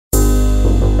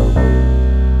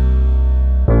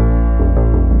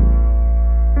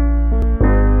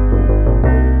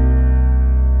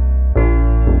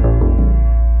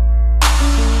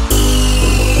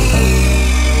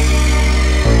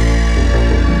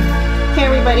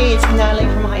everybody, it's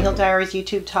Natalie from High Heal Diaries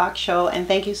YouTube talk show, and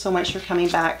thank you so much for coming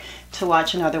back to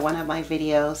watch another one of my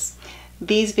videos.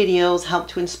 These videos help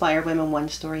to inspire women one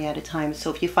story at a time,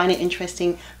 so if you find it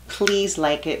interesting, please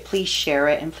like it, please share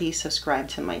it, and please subscribe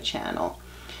to my channel.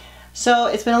 So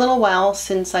it's been a little while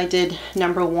since I did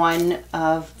number 1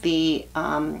 of the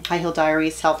High Heal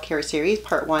Diaries self-care series,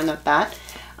 part 1 of that.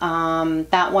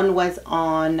 That one was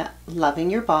on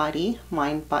loving your body,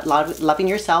 loving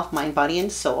yourself, mind, body,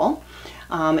 and soul.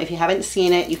 If you haven't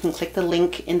seen it, you can click the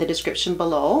link in the description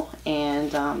below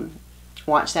and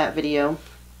watch that video.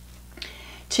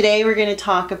 Today we're going to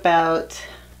talk about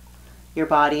your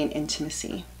body and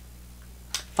intimacy,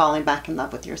 falling back in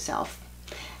love with yourself.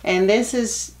 And this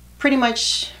is pretty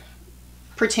much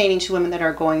pertaining to women that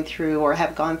are going through or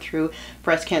have gone through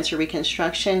breast cancer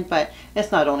reconstruction, but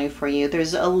it's not only for you.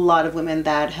 There's a lot of women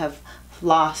that have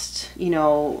lost, you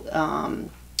know,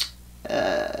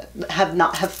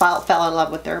 have fell in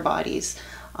love with their bodies.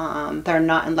 They're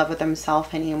not in love with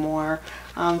themselves anymore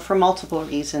for multiple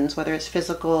reasons, whether it's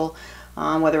physical,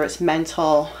 whether it's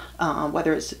mental,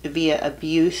 whether it's via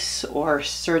abuse or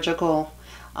surgical.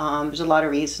 There's a lot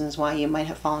of reasons why you might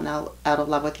have fallen out of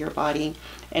love with your body.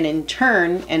 And in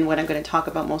turn, and what I'm going to talk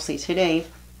about mostly today,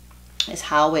 is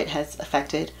how it has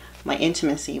affected my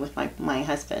intimacy with my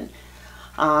husband.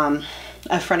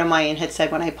 A friend of mine had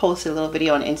said when I posted a little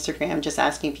video on Instagram just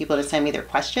asking people to send me their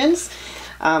questions,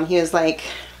 he was like,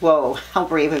 whoa, how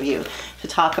brave of you to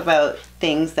talk about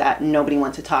things that nobody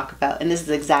wants to talk about. And this is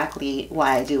exactly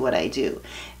why I do what I do,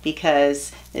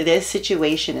 because this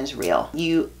situation is real.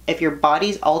 If your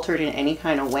body's altered in any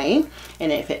kind of way,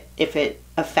 and if it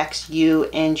affects you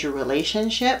and your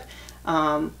relationship,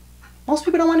 most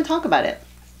people don't want to talk about it.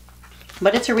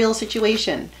 But it's a real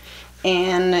situation,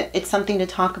 and it's something to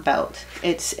talk about.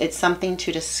 It's something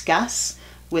to discuss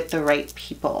with the right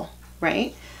people,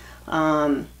 right?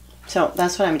 So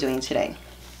that's what I'm doing today.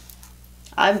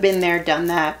 I've been there, done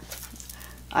that.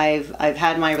 I've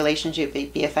had my relationship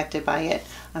be affected by it.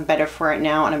 I'm better for it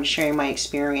now, and I'm sharing my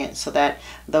experience so that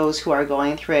those who are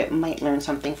going through it might learn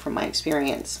something from my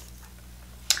experience.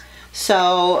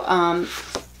 So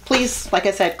please, like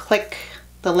I said, click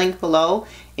the link below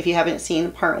if you haven't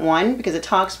seen part 1, because it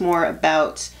talks more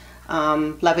about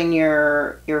loving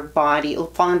your body,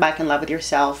 falling back in love with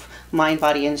yourself, mind,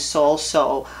 body, and soul.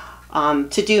 So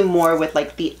to do more with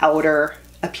like the outer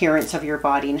appearance of your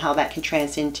body and how that can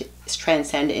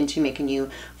transcend into making you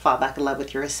fall back in love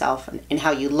with yourself and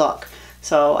how you look.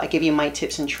 So I give you my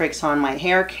tips and tricks on my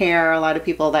hair care. A lot of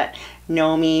people that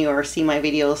know me or see my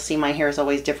videos see my hair is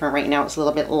always different. Right now it's a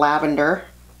little bit lavender.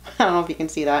 I don't know if you can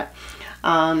see that.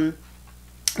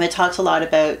 It talks a lot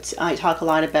about, I talk a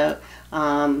lot about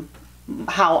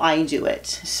how I do it.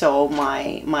 So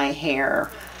my hair,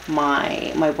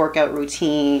 my workout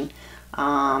routine,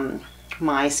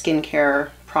 my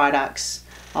skincare products,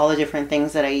 all the different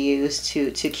things that I use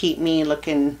to keep me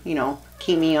looking, you know,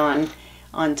 keep me on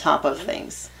top of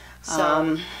things.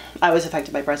 So I was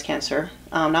affected by breast cancer,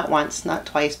 not once, not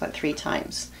twice, but 3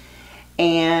 times.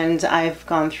 And I've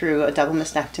gone through a double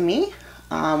mastectomy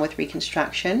with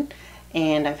reconstruction,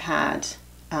 and I've had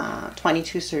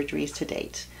 22 surgeries to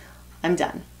date. I'm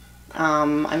done.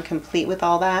 I'm complete with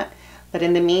all that. But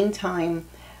in the meantime,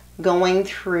 going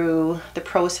through the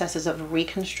processes of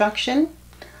reconstruction,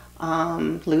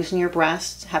 losing your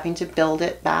breast, having to build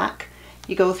it back,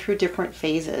 you go through different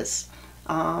phases.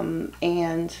 And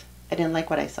I didn't like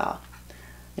what I saw.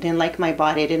 I didn't like my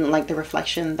body. I didn't like the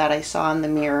reflection that I saw in the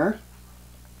mirror.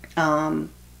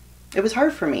 It was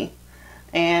hard for me.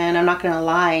 And I'm not going to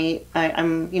lie,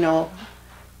 I'm, you know,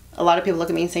 a lot of people look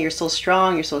at me and say, you're so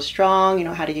strong, you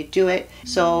know, how did you do it?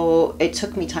 So it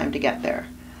took me time to get there.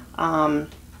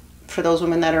 For those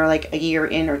women that are like a year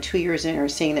in or 2 years in or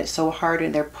saying that it's so hard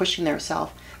and they're pushing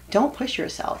themselves, don't push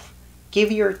yourself. Give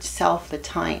yourself the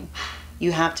time.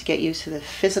 You have to get used to the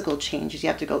physical changes. You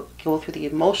have to go through the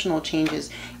emotional changes.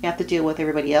 You have to deal with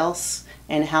everybody else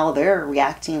and how they're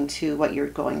reacting to what you're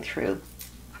going through.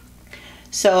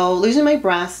 So losing my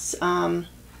breasts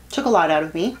took a lot out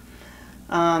of me.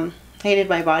 Hated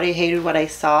my body, hated what I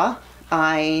saw.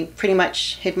 I pretty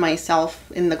much hid myself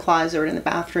in the closet or in the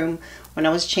bathroom when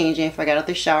I was changing. If I got out of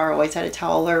the shower, I always had a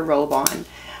towel or a robe on.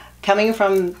 Coming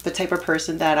from the type of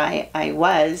person that I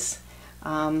was,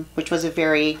 which was a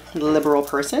very liberal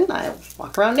person, I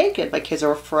walk around naked. My kids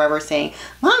are forever saying,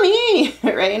 "Mommy,"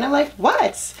 right? And I'm like,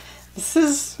 what? This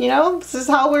is, you know, this is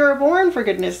how we were born, for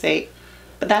goodness sake.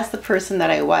 But that's the person that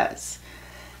I was.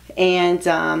 And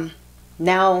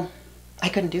now I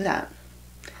couldn't do that.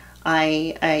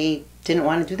 I didn't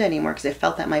want to do that anymore because I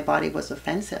felt that my body was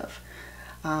offensive.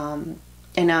 And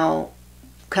now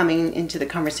coming into the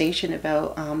conversation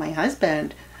about my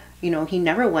husband, you know, he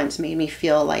never once made me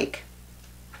feel like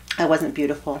I wasn't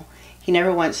beautiful. He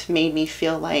never once made me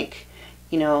feel like,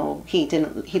 you know, he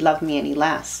loved me any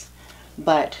less.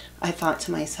 But I thought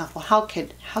to myself, well, how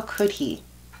could he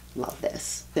love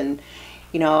this? And,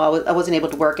 you know, I wasn't able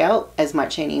to work out as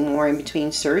much anymore in between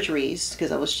surgeries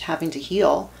because I was having to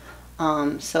heal.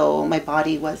 So my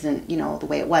body wasn't, you know, the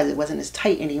way it was. It wasn't as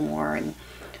tight anymore. And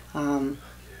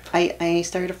I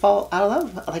started to fall out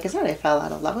of love. Like I said, I fell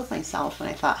out of love with myself, and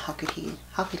I thought, how could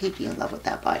he be in love with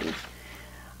that body?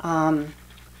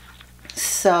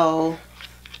 So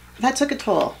that took a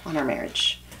toll on our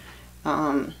marriage.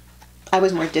 I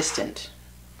was more distant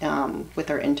with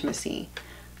our intimacy.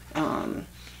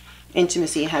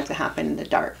 Intimacy had to happen in the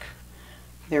dark.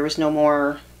 There was no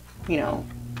more, you know,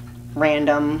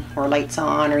 random or lights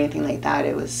on or anything like that.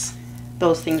 It was,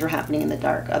 those things were happening in the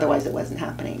dark. Otherwise, it wasn't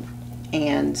happening.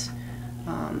 And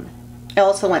I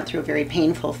also went through a very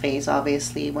painful phase,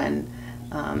 obviously, when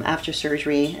after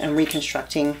surgery and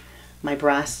reconstructing my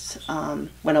breasts,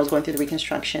 when I was going through the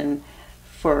reconstruction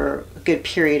for a good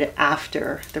period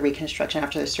after the reconstruction,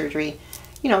 after the surgery,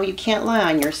 you know, you can't lie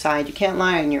on your side, you can't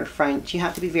lie on your front, you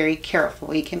have to be very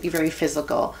careful, you can't be very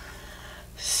physical.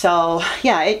 So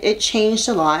yeah, it changed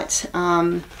a lot.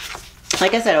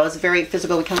 Like I said, I was very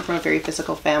physical. We come from a very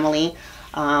physical family,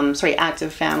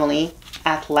 active family,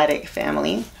 athletic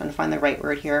family. I'm trying to find the right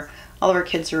word here. All of our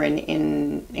kids are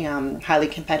in highly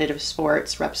competitive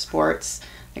sports, rep sports,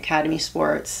 academy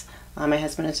sports. My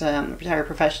husband is a retired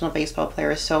professional baseball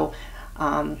player, so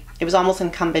it was almost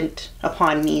incumbent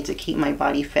upon me to keep my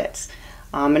body fit.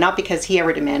 And not because he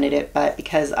ever demanded it, but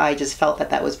because I just felt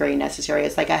that that was very necessary.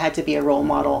 It's like I had to be a role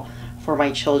model for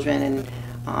my children,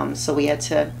 and so we had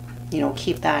to, you know,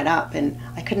 keep that up, and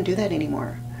I couldn't do that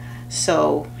anymore.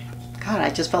 So, God,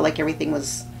 I just felt like everything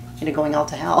was, you know, going all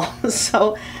to hell.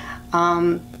 So,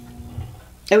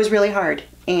 it was really hard.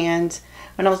 And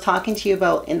when I was talking to you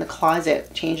about in the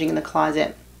closet, changing in the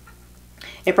closet,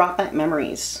 it brought back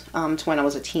memories to when I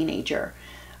was a teenager.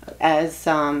 As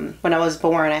when I was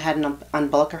born, I had an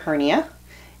umbilical hernia,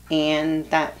 and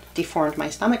that deformed my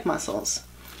stomach muscles.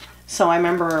 So I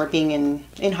remember being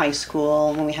in high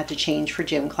school when we had to change for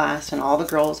gym class, and all the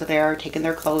girls are there taking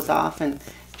their clothes off and,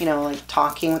 you know, like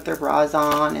talking with their bras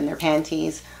on and their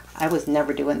panties. I was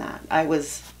never doing that. I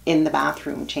was in the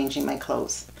bathroom changing my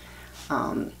clothes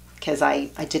because I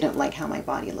didn't like how my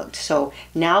body looked. So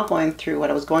now going through what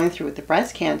I was going through with the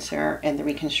breast cancer and the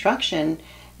reconstruction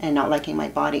and not liking my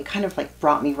body kind of like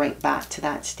brought me right back to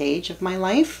that stage of my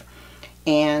life.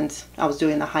 And I was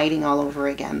doing the hiding all over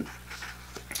again.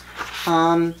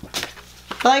 But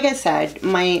like I said,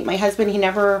 my husband, he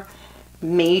never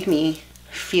made me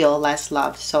feel less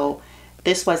loved. So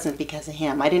this wasn't because of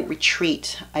him. I didn't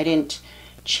retreat. I didn't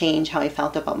change how I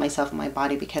felt about myself and my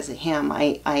body because of him.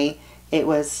 It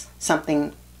was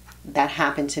something that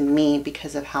happened to me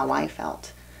because of how I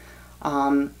felt.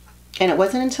 And it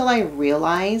wasn't until I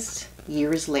realized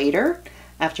years later,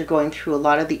 after going through a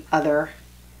lot of the other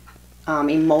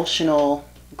emotional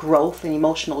growth and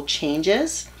emotional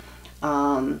changes,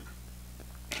 from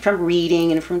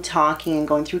reading and from talking and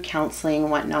going through counseling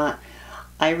and whatnot,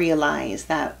 I realized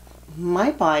that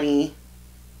my body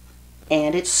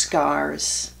and its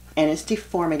scars and its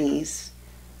deformities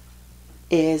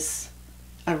is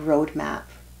a roadmap.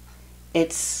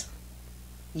 It's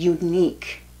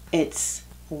unique. It's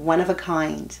one of a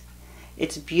kind.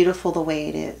 It's beautiful the way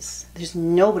it is. There's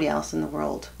nobody else in the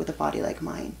world with a body like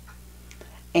mine.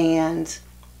 And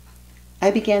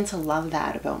I began to love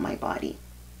that about my body.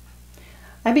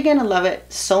 I began to love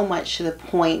it so much to the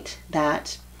point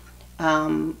that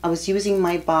I was using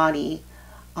my body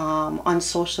on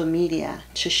social media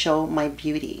to show my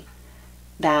beauty.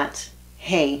 That,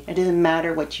 hey, it doesn't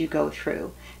matter what you go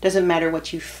through. It doesn't matter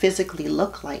what you physically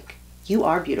look like. You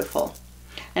are beautiful.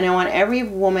 And I want every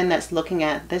woman that's looking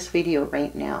at this video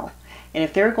right now, and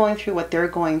if they're going through what they're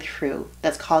going through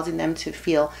that's causing them to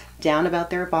feel down about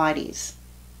their bodies,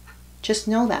 just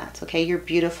know that, okay? You're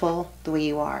beautiful the way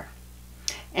you are.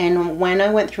 And when I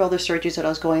went through all the surgeries that I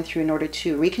was going through in order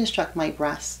to reconstruct my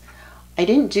breasts, I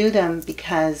didn't do them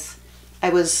because I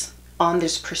was on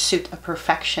this pursuit of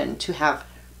perfection to have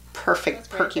perfect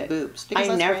perky boobs.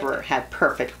 I never had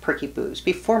perfect perky boobs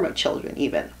before my children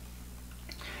even.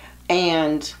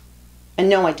 And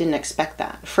no, I didn't expect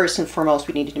that. First and foremost,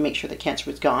 we needed to make sure the cancer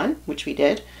was gone, which we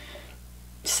did.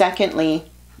 Secondly,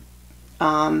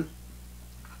 I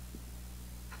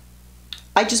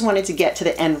just wanted to get to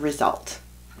the end result,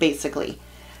 basically.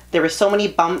 There were so many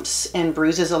bumps and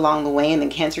bruises along the way, and the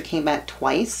cancer came back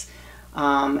twice.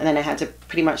 And then I had to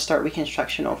pretty much start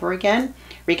reconstruction over again.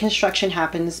 Reconstruction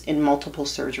happens in multiple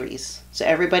surgeries. So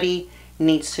everybody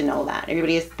needs to know that.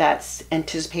 Everybody that's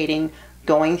anticipating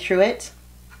going through it,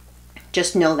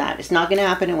 just know that. It's not going to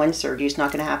happen in one surgery. It's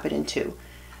not going to happen in two.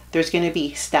 There's going to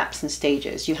be steps and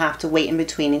stages. You have to wait in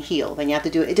between and heal. Then you have to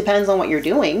do it. It depends on what you're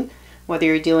doing. Whether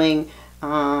you're doing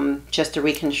just a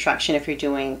reconstruction, if you're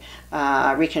doing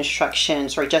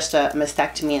reconstructions, or just a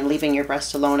mastectomy and leaving your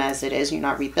breast alone as it is, you're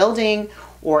not rebuilding,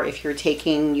 or if you're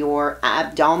taking your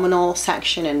abdominal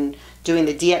section and doing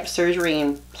the DX surgery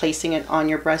and placing it on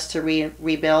your breast to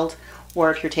rebuild, or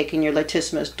if you're taking your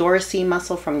latissimus dorsi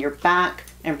muscle from your back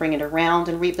and bring it around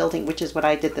and rebuilding, which is what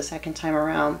I did the third time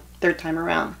around, you're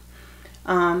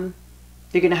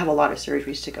going to have a lot of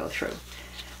surgeries to go through.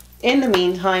 In the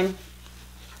meantime,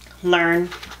 learn,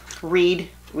 read,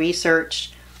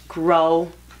 research,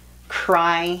 grow,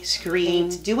 cry, scream,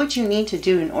 do what you need to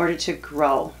do in order to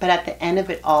grow. But at the end of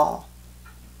it all,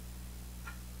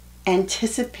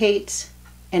 anticipate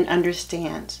and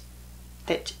understand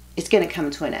that it's going to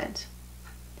come to an end.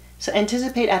 So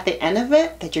anticipate at the end of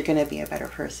it that you're going to be a better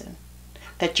person,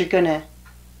 that you're going to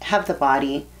have the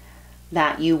body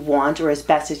that you want, or as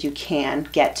best as you can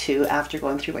get to after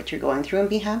going through what you're going through, and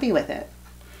be happy with it.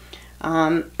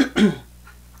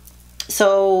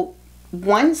 So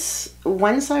once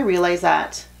I realized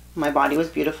that my body was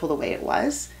beautiful the way it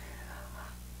was,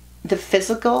 the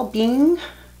physical being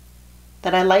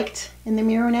that I liked in the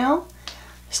mirror now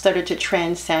started to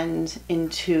transcend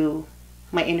into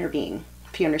my inner being,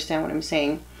 if you understand what I'm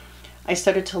saying. I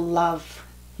started to love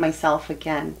myself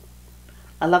again.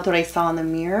 I loved what I saw in the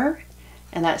mirror,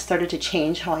 and that started to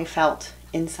change how I felt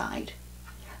inside.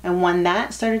 And when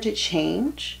that started to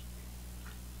change,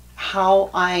 how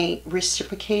I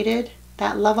reciprocated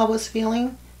that love I was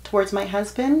feeling towards my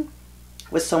husband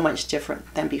was so much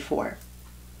different than before.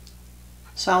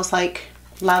 So I was like,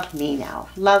 love me now.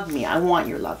 Love me. I want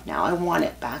your love now. I want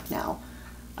it back now.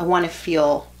 I want to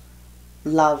feel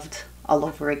loved all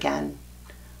over again.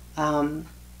 And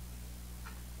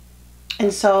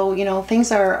so, you know,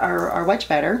 things are much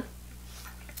better.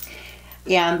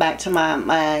 Yeah, I'm back to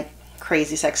my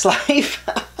crazy sex life.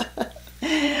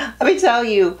 Let me tell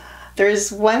you,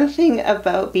 there's one thing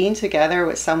about being together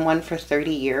with someone for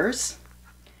 30 years.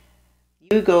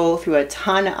 You go through a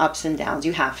ton of ups and downs.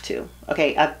 You have to.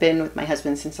 Okay, I've been with my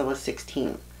husband since I was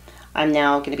 16. I'm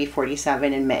now going to be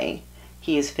 47 in May.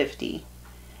 He is 50.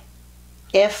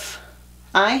 If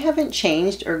I haven't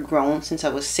changed or grown since I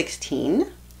was 16,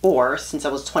 or since I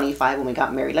was 25 when we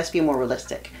got married, let's be more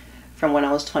realistic. From when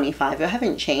I was 25, if I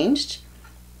haven't changed,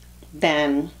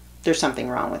 then there's something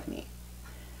wrong with me.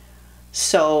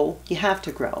 So you have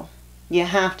to grow. You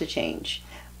have to change.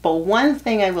 But one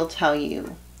thing I will tell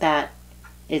you that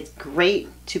it's great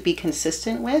to be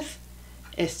consistent with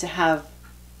is to have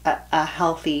a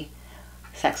healthy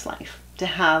sex life, to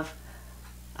have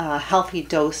a healthy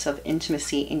dose of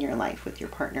intimacy in your life with your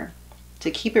partner, to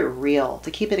keep it real,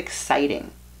 to keep it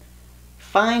exciting.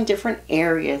 Find different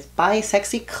areas, buy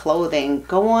sexy clothing,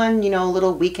 go on, you know,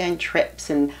 little weekend trips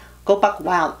and go buck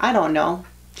wild. I don't know.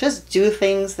 Just do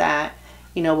things that,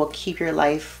 you know, will keep your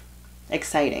life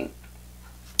exciting.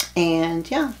 And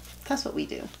yeah, that's what we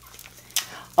do.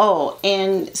 Oh,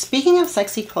 and speaking of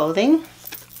sexy clothing,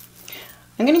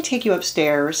 I'm going to take you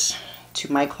upstairs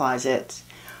to my closet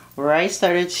where I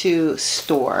started to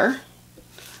store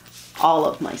all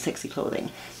of my sexy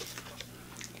clothing.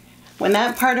 When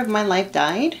that part of my life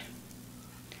died,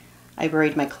 I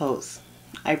buried my clothes.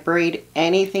 I buried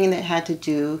anything that had to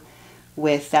do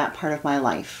with that part of my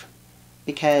life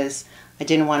because I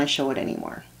didn't want to show it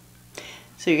anymore.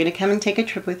 So you're going to come and take a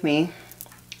trip with me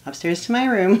upstairs to my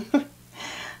room. I'm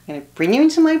going to bring you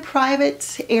into my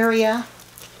private area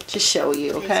to show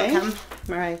you, okay? So come.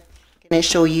 All right. I'm going to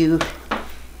show you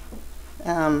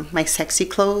my sexy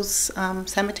clothes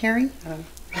cemetery.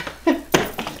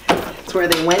 That's where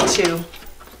they went to.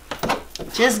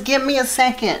 Just give me a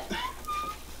second.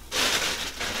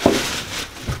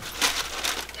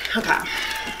 Okay.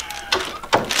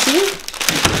 See?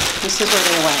 This is where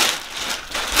they went.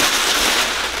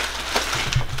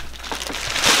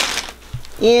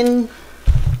 In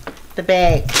the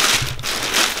bag.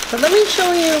 But let me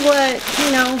show you what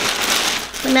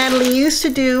Natalie used to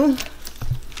do.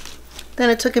 Then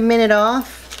I took a minute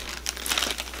off.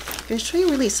 I'm going to show you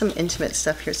really some intimate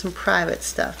stuff here, some private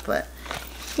stuff, but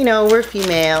you know, we're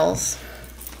females.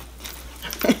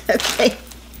 Okay.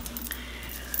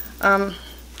 I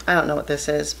don't know what this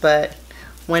is, but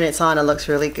when it's on, it looks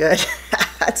really good.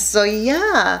 So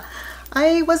yeah,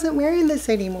 I wasn't wearing this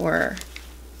anymore.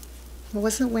 I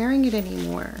wasn't wearing it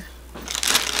anymore.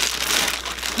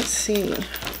 let's see,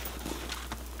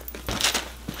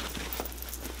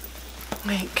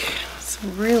 like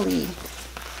some really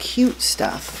cute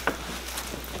stuff,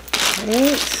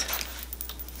 right?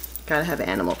 Gotta have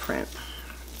animal print.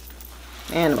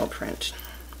 Animal print.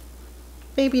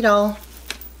 Baby doll.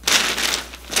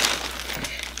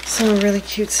 Some really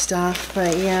cute stuff,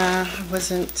 but yeah, I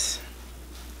wasn't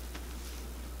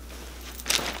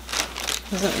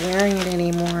wearing it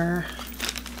anymore.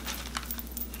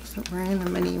 Wasn't wearing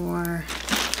them anymore.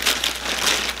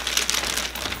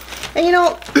 And you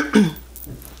know,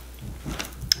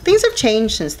 things have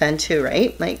changed since then too,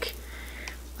 right? Like,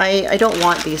 I don't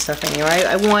want these stuff anymore.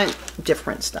 I want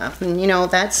different stuff. And you know,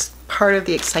 that's part of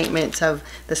the excitement of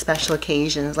the special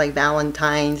occasions like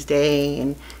Valentine's Day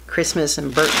and Christmas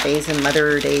and birthdays and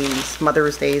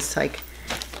Mother's Days. Like,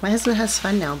 my husband has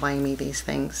fun now buying me these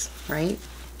things, right?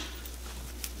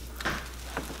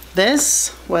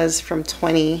 This was from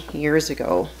 20 years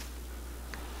ago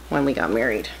when we got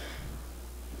married.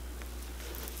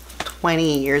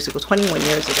 20 years ago, 21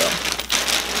 years ago.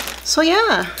 So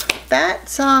yeah,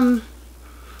 that's the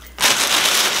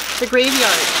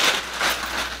graveyard.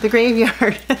 The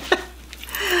graveyard.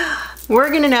 We're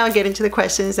gonna now get into the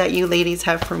questions that you ladies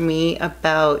have for me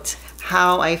about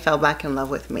how I fell back in love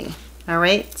with me. All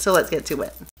right, so let's get to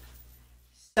it.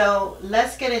 So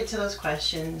let's get into those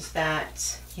questions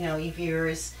that, you know, you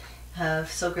viewers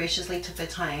have so graciously took the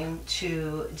time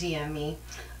to DM me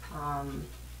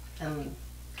and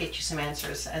get you some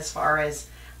answers as far as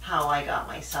how I got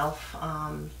myself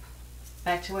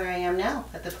back to where I am now,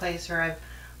 at the place where I've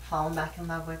fallen back in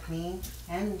love with me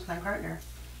and my partner.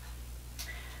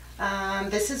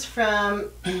 This is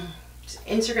from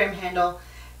Instagram handle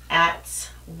at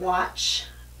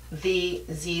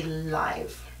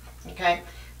WatchTheZLive. Okay,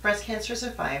 breast cancer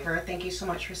survivor. Thank you so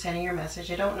much for sending your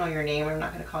message. I don't know your name. I'm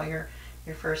not going to call your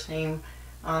first name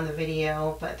on the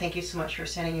video, but thank you so much for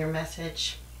sending your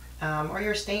message or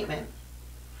your statement.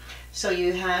 So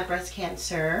you had breast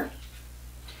cancer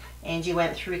and you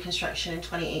went through reconstruction in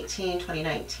 2018,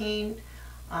 2019,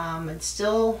 and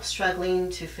still struggling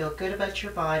to feel good about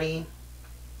your body.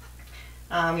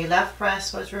 Your left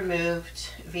breast was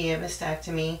removed via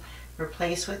mastectomy,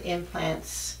 replaced with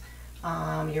implants.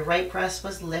 Your right breast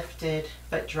was lifted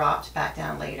but dropped back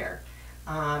down later.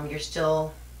 You're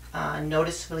still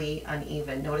noticeably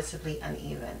uneven.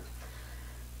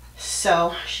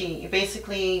 So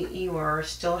you are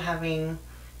still having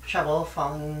trouble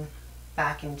falling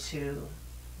back into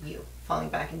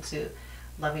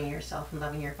loving yourself and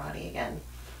loving your body again.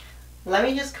 Let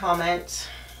me just comment,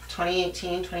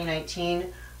 2018,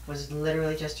 2019 was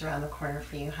literally just around the corner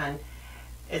for you, hun.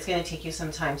 It's going to take you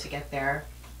some time to get there.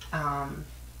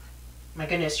 My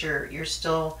goodness, you're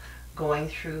still going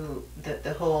through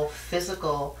the whole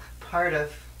physical part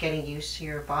of getting used to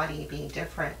your body being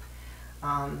different.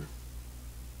 I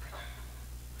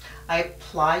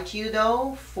applaud you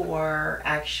though for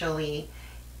actually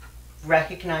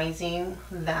recognizing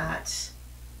that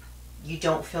you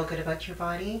don't feel good about your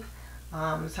body.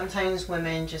 Sometimes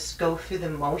women just go through the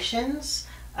motions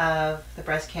of the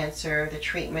breast cancer, the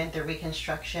treatment, the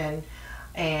reconstruction,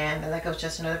 and they're like, oh, it's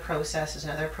just another process, it's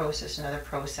another process, another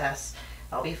process.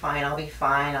 I'll be fine,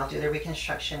 I'll do the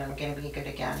reconstruction, I'm going to be good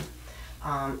again.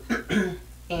 And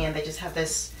they just have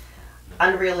this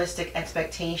unrealistic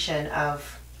expectation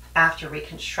of, after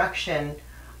reconstruction,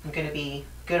 I'm going to be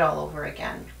good all over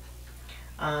again.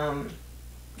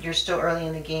 You're still early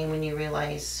in the game when you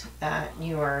realize that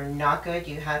you are not good.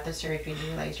 You had the surgery, you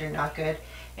realize you're not good,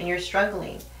 and you're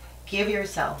struggling. Give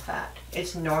yourself that.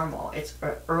 It's normal. It's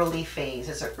an early phase.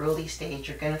 It's an early stage.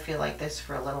 You're going to feel like this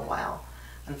for a little while.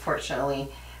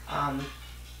 Unfortunately,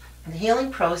 the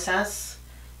healing process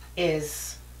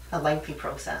is a lengthy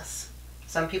process.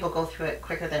 Some people go through it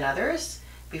quicker than others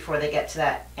before they get to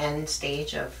that end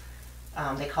stage of,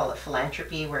 they call it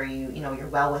philanthropy, where you're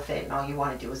well with it and all you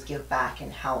want to do is give back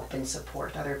and help and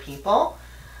support other people.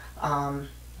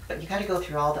 But you got to go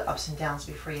through all the ups and downs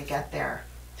before you get there.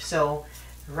 So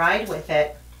ride with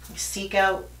it, seek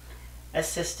out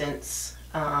assistance,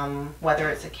 whether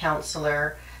it's a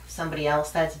counselor, somebody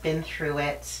else that's been through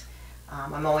it.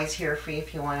 I'm always here for you.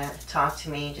 If you want to talk to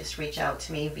me, just reach out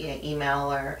to me via email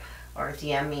or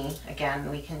DM me. Again,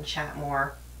 we can chat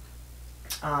more.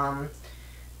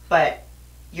 But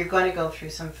you're going to go through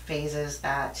some phases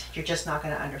that you're just not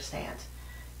going to understand.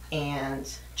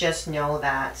 And just know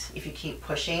that if you keep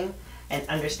pushing and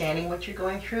understanding what you're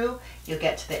going through, you'll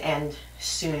get to the end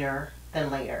sooner than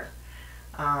later.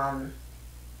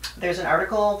 There's an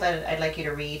article that I'd like you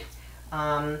to read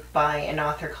by an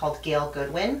author called Gail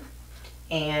Goodwin.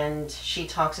 and she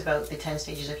talks about the 10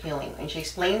 stages of healing, and she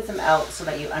explains them out so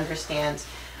that you understand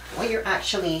what you're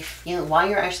actually feeling, why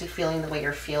you're actually feeling the way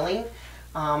you're feeling,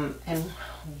 and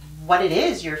what it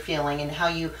is you're feeling, and how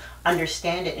you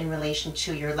understand it in relation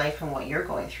to your life and what you're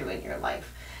going through in your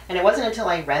life. And it wasn't until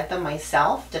I read them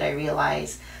myself did I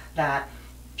realize that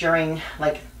during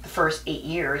like the first 8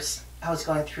 years, I was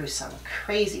going through some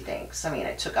crazy things. I mean,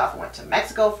 I took off and went to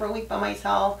Mexico for a week by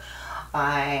myself.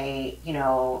 I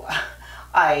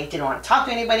didn't want to talk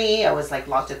to anybody. I was like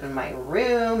locked up in my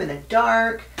room in the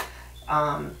dark.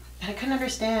 And I couldn't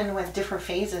understand what different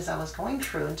phases I was going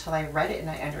through until I read it and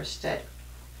I understood.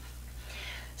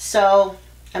 So,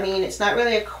 I mean, it's not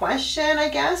really a question, I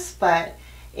guess, but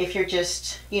if you're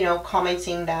just,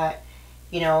 commenting that,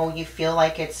 you feel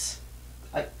like it's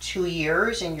like 2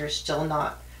 years and you're still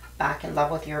not back in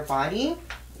love with your body,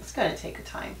 it's going to take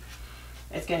time.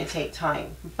 It's going to take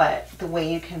time. But the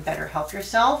way you can better help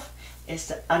yourself is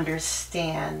to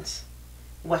understand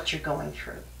what you're going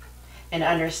through and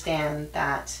understand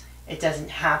that it doesn't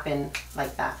happen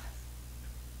like that.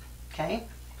 Okay?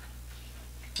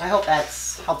 I hope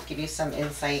that's helped give you some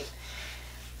insight.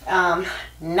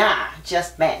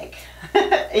 Just Meg.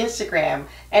 Instagram,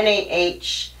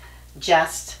 NAH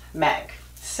Just Meg.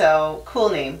 So, cool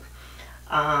name.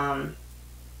 Got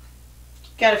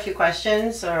a few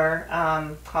questions or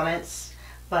comments,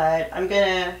 but I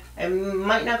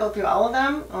might not go through all of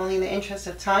them, only in the interest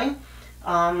of time.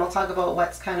 I'll talk about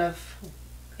what's kind of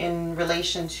in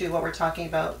relation to what we're talking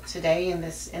about today in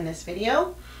this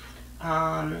video.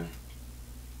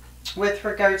 With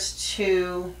regards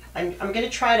to, I'm going to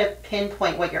try to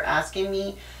pinpoint what you're asking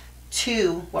me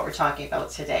to what we're talking about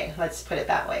today. Let's put it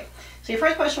that way. So your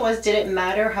first question was, did it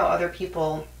matter how other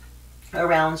people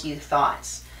around you thought?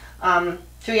 To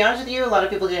be honest with you, a lot of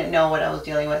people didn't know what I was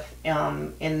dealing with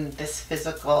in this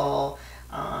physical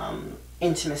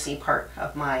intimacy part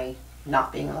of my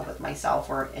not being in love with myself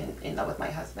or in love with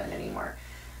my husband anymore.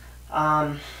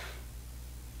 I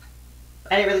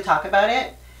didn't really talk about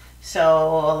it. So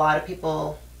a lot of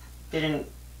people didn't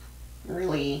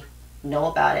really know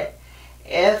about it.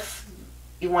 If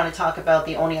you want to talk about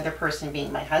the only other person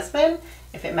being my husband,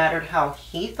 if it mattered how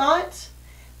he thought,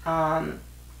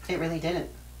 it really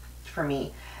didn't for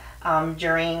me.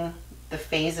 During the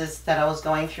phases that I was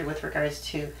going through with regards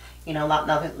to, not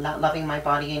loving my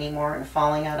body anymore and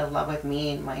falling out of love with me,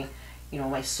 and my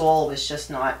soul was just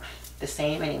not the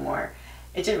same anymore.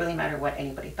 It didn't really matter what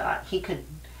anybody thought. He could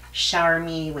shower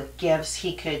me with gifts.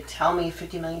 He could tell me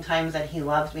 50 million times that he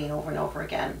loved me over and over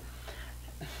again.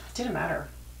 It didn't matter.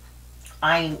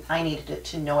 I needed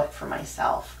to know it for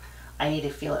myself. I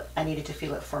needed to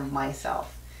feel it for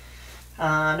myself.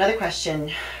 Another question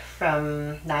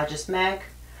from Now Just Meg.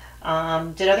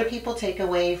 Did other people take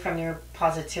away from your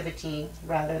positivity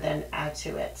rather than add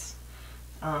to it?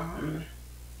 In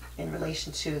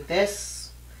relation to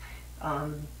this,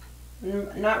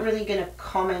 not really going to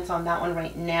comment on that one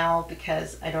right now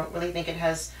because I don't really think it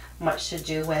has much to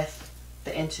do with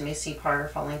the intimacy part or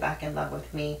falling back in love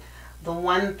with me. The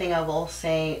one thing I will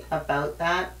say about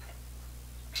that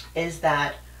is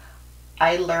that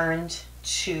I learned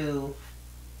to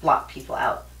block people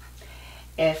out.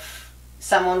 If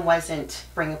someone wasn't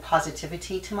bringing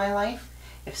positivity to my life,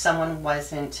 if someone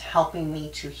wasn't helping me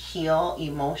to heal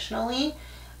emotionally,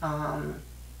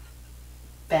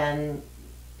 then,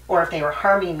 or if they were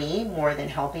harming me more than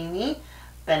helping me,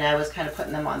 then I was kind of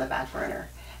putting them on the back burner.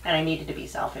 And I needed to be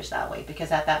selfish that way because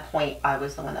at that point I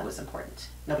was the one that was important,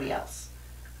 nobody else.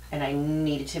 And I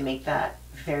needed to make that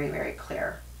very, very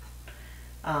clear.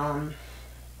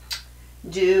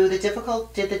 Did the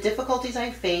difficulties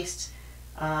I faced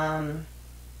come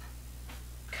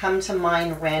to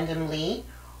mind randomly,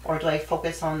 or do I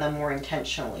focus on them more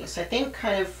intentionally? So I think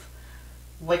kind of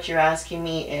what you're asking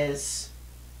me is,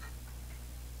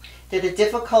 did the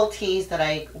difficulties that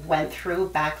I went through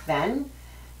back then,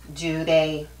 do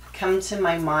they come to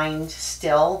my mind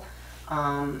still,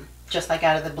 just like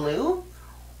out of the blue,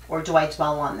 or do I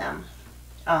dwell on them?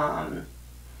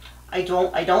 I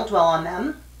don't dwell on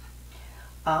them.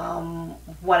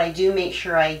 What I do make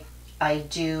sure I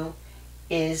do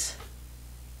is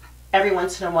every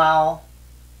once in a while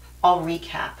I'll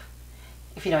recap,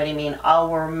 if you know what I mean.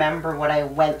 I'll remember what I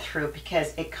went through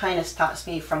because it kind of stops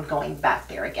me from going back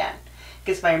there again.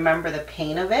 Because if I remember the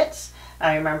pain of it,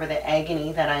 I remember the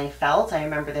agony that I felt, I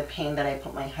remember the pain that I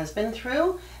put my husband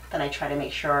through, then I try to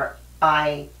make sure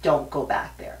I don't go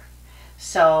back there.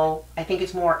 So I think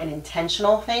it's more an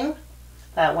intentional thing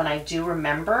that when I do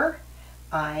remember,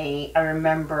 I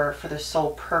remember for the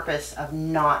sole purpose of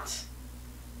not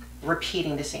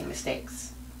repeating the same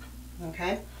mistakes.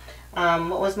 Okay?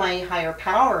 What was my higher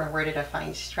power? Where did I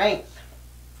find strength?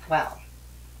 Well,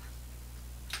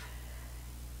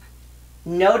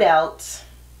 no doubt,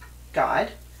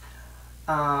 God.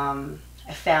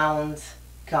 I found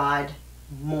God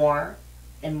more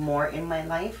and more in my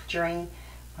life during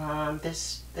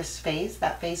this phase,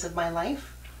 that phase of my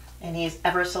life, and He is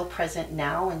ever so present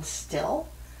now and still.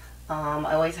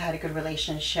 I always had a good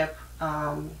relationship,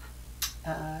 a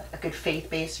good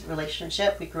faith-based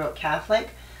relationship. We grew up Catholic,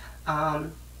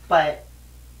 but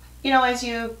as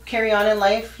you carry on in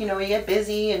life, you get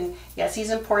busy, and yes, He's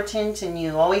important, and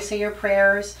you always say your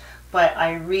prayers. But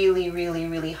I really, really,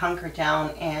 really hunkered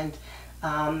down and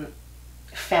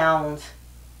found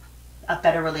a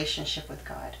better relationship with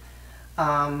God.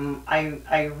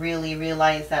 I really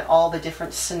realized that all the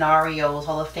different scenarios,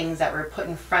 all the things that were put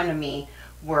in front of me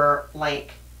were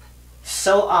like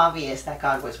so obvious that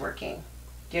God was working.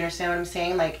 Do you understand what I'm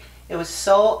saying? Like, it was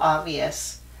so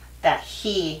obvious that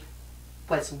He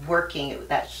was working,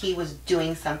 that He was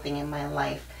doing something in my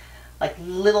life. Like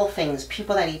little things,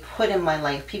 people that He put in my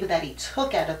life, people that He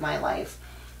took out of my life,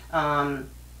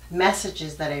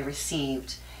 messages that I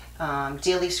received,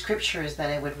 daily scriptures that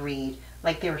I would read.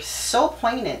 Like, they were so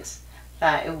poignant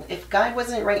that if God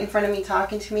wasn't right in front of me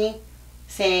talking to me,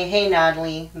 saying, hey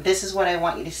Natalie, this is what I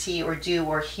want you to see or do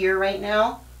or hear right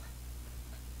now,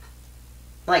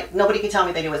 like, nobody could tell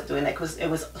me that He wasn't doing that, because it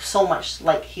was so much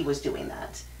like He was doing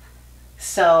that.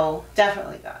 So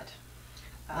definitely God.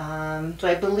 Do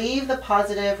I believe the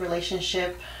positive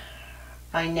relationship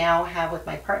I now have with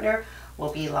my partner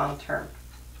will be long term?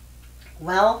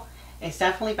 Well, it's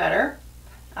definitely better.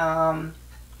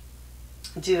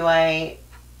 Do I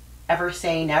ever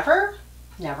say never?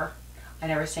 Never. I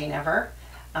never say never.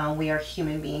 We are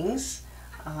human beings.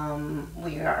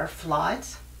 We are flawed,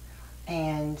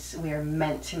 and we are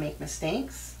meant to make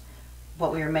mistakes.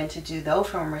 What we are meant to do, though,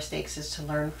 from our mistakes is to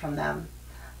learn from them.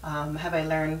 Have I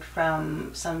learned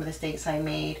from some of the mistakes I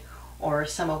made, or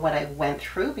some of what I went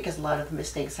through? Because a lot of the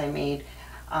mistakes I made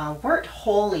weren't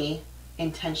wholly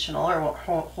intentional or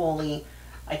wholly,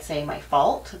 I'd say, my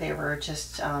fault. They were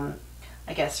just, I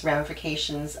guess,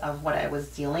 ramifications of what I was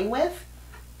dealing with.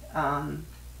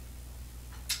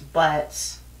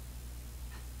 But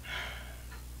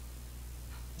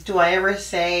do I ever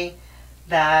say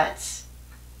that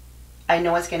I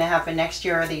know what's going to happen next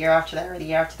year or the year after that or the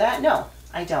year after that? No,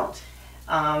 I don't.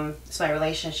 Is my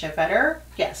relationship better?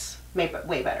 Yes, way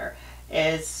better.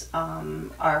 Is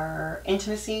our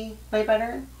intimacy way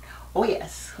better? Oh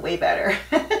yes, way better.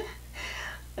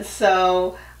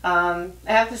 So I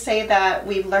have to say that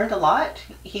we've learned a lot.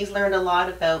 He's learned a lot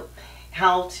about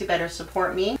how to better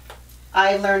support me.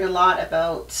 I learned a lot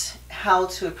about how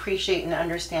to appreciate and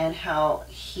understand how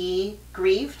he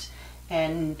grieved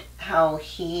and how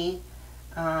he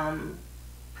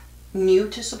knew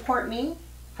to support me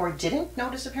or didn't know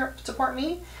to support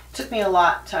me. It took me a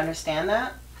lot to understand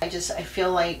that. I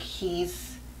feel like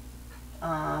he's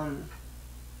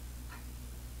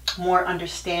more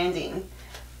understanding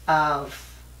of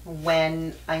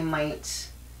when I might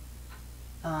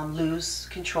lose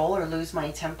control or lose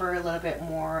my temper a little bit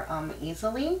more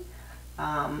easily.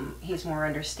 He's more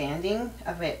understanding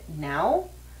of it now,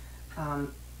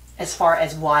 as far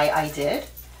as why I did.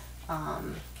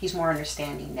 He's more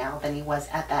understanding now than he was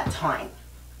at that time.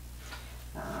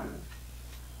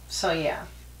 So yeah,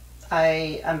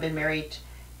 I've been married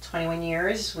 21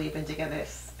 years. We've been together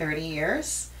 30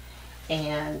 years.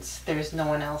 And there's no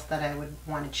one else that I would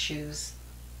want to choose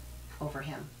over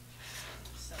him.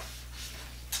 So.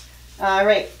 All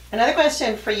right, another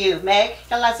question for you, Meg.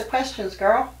 Got lots of questions,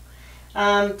 girl.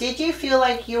 Did you feel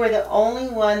like you were the only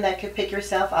one that could pick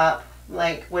yourself up?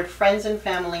 Like, would friends and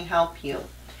family help you?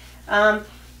 I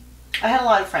had a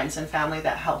lot of friends and family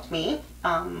that helped me.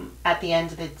 At the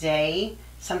end of the day,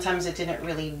 sometimes it didn't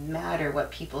really matter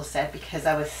what people said because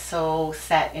I was so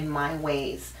set in my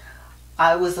ways.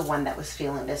 I was the one that was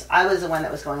feeling this. I was the one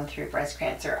that was going through breast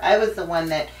cancer. I was the one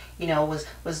that,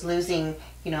 was losing,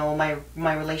 my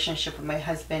relationship with my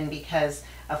husband because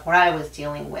of what I was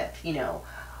dealing with.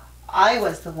 I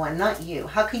was the one, not you.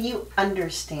 How can you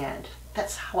understand?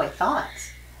 That's how I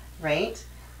thought, right?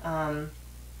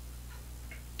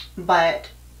 But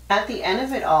at the end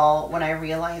of it all, when I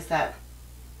realized that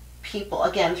people,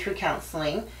 again, through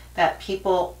counseling, that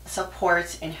people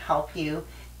support and help you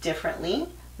differently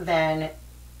than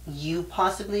you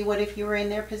possibly would if you were in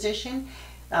their position.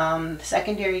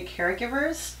 Secondary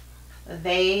caregivers,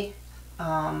 they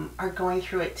are going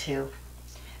through it too.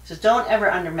 So don't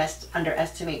ever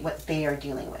underestimate what they are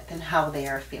dealing with and how they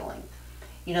are feeling.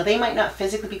 You know, they might not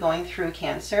physically be going through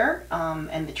cancer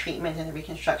and the treatment and the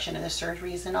reconstruction and the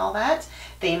surgeries and all that.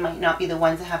 They might not be the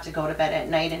ones that have to go to bed at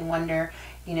night and wonder,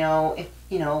 you know, if,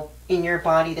 you know, in your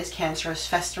body this cancer is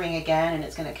festering again and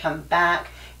it's going to come back.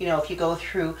 You know, if you go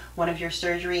through one of your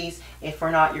surgeries, if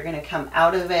or not you're going to come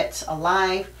out of it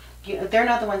alive. You know, they're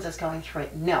not the ones that's going through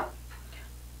it. No.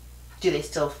 Do they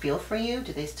still feel for you?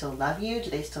 Do they still love you? Do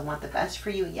they still want the best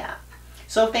for you? Yeah.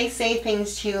 So if they say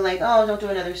things to you like, oh, don't do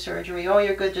another surgery, oh,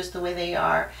 you're good just the way they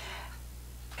are,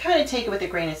 kind of take it with a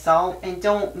grain of salt, and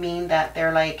don't mean that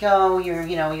they're like, oh,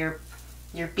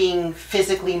 you're being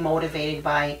physically motivated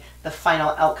by the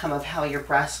final outcome of how your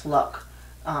breasts look.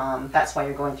 That's why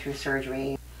you're going through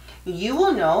surgery. You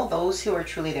will know those who are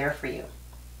truly there for you.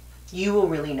 You will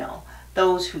really know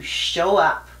those who show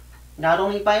up, not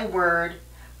only by word,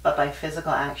 but by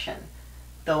physical action.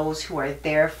 Those who are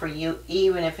there for you,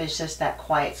 even if it's just that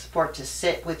quiet support to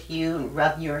sit with you and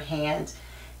rub your hand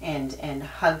and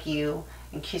hug you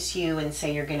and kiss you and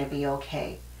say you're going to be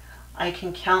okay. I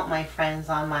can count my friends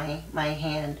on my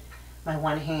hand, my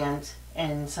one hand,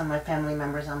 and some of my family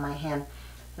members on my hand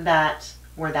that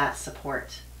were that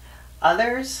support.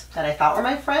 Others that I thought were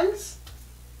my friends,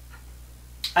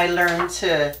 I learned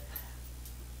to,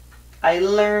 I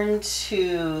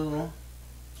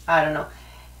don't know,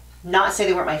 not say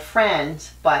they weren't my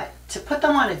friends, but to put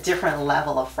them on a different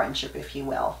level of friendship, if you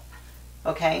will.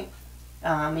 Okay?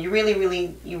 You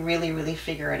really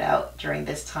figure it out during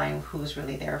this time who's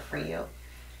really there for you.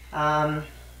 Did I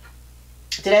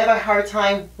have a hard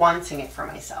time wanting it for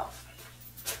myself?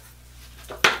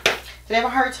 Did I have a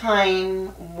hard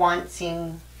time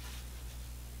wanting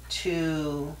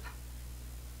to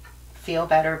feel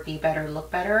better, be better,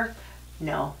 look better?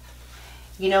 No.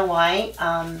 You know why?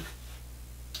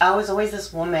 I was always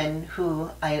this woman who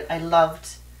I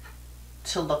loved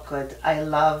to look good. I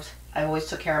always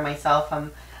took care of myself.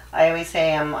 I always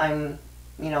say I'm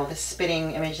you know, the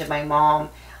spitting image of my mom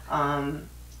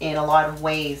in a lot of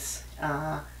ways.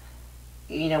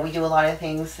 You know, we do a lot of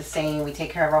things the same. We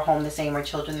take care of our home the same, our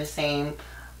children the same.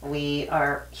 We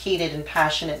are heated and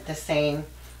passionate the same.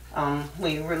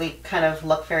 We really kind of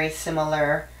look very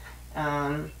similar.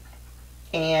 And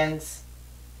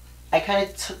I kind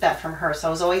of took that from her. So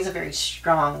I was always a very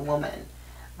strong woman,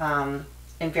 and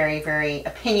very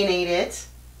opinionated,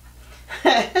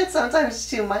 sometimes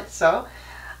too much so.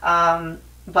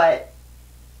 But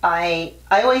I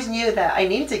always knew that I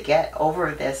needed to get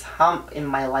over this hump in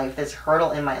my life, this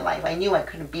hurdle in my life. I knew I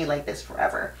couldn't be like this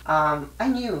forever. I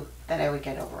knew that I would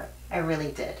get over it. I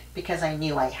really did, because I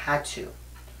knew I had to.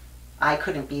 I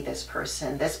couldn't be this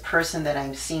person that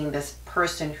I'm seeing, this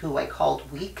person who I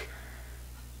called weak.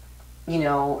 You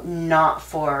know, not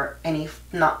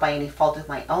by any fault of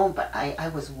my own, but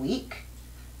I was weak,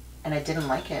 and I didn't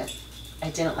like it. I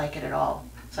didn't like it at all.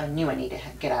 So I knew I needed to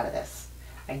get out of this.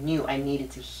 I knew I needed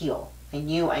to heal. I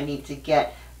knew I needed to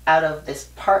get out of this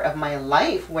part of my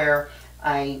life where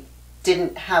I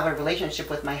didn't have a relationship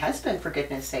with my husband, for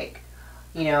goodness sake.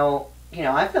 You know,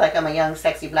 I feel like I'm a young,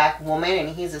 sexy black woman, and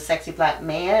he's a sexy black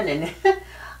man, and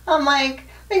I'm like,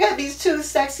 we got these two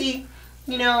sexy,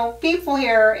 you know, people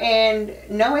here and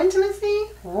no intimacy?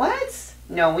 What?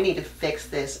 No, we need to fix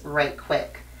this right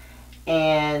quick.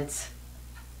 And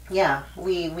yeah,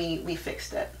 we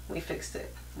fixed it. We fixed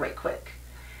it right quick.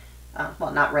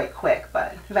 Well, not right quick,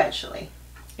 but eventually.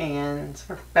 And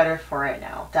we're better for it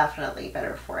now. Definitely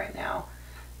better for it now.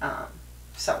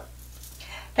 So,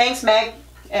 thanks, Meg.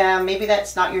 Maybe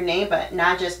that's not your name, but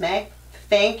not just Meg.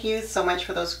 Thank you so much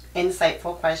for those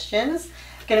insightful questions.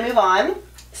 Gonna move on.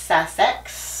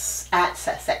 Sussex at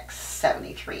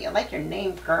Sussex73. I like your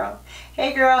name, girl.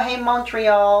 Hey, girl. Hey,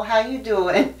 Montreal. How you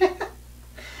doing?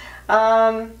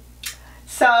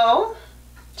 So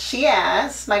she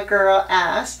asked, my girl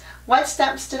asked, what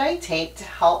steps did I take to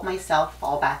help myself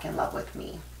fall back in love with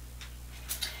me?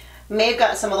 May have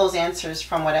got some of those answers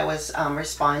from what I was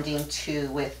responding to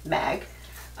with Meg.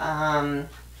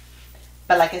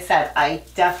 But like I said, I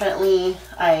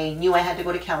knew I had to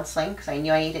go to counseling, because I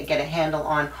knew I needed to get a handle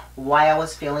on why I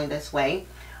was feeling this way.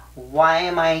 Why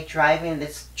am I driving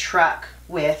this truck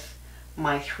with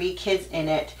my 3 kids in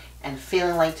it and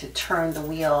feeling like to turn the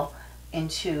wheel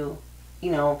into,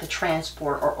 you know, the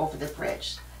transport or over the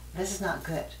bridge? This is not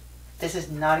good. This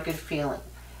is not a good feeling.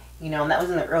 You know, and that was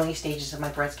in the early stages of my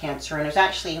breast cancer. And it was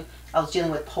actually, I was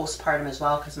dealing with postpartum as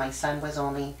well, because my son was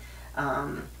only,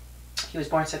 he was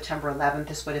born September 11th.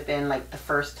 This would have been like the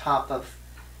first top of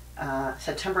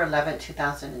September 11th,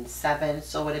 2007.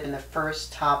 So it would have been the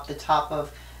top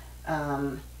of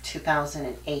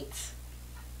 2008.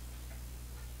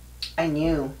 I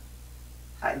knew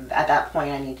at that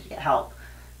point I needed to get help.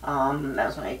 That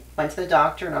was when I went to the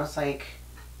doctor, and I was like,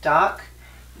 Doc,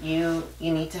 you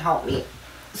need to help me.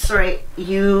 Sorry,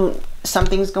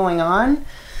 something's going on,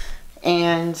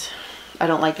 and I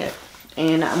don't like it.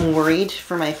 And I'm worried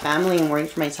for my family. I'm worried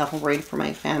for myself. I'm worried for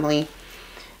my family.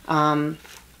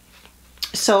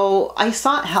 So I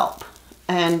sought help.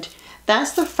 And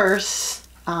that's the first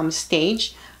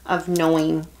stage of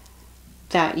knowing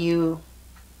that you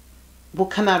will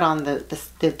come out on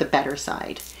the better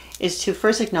side, is to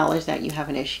first acknowledge that you have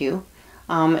an issue,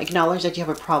 acknowledge that you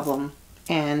have a problem,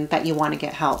 and that you want to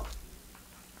get help.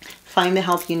 Find the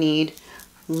help you need,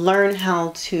 learn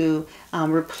how to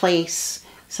replace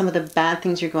some of the bad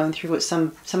things you're going through with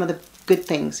some of the good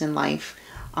things in life,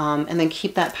 and then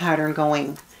keep that pattern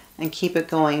going, and keep it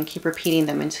going, keep repeating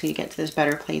them until you get to this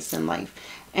better place in life.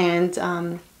 And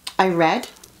I read,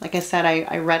 like I said,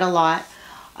 I read a lot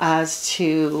as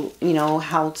to, you know,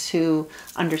 how to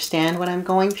understand what I'm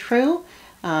going through,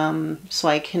 so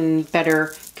I can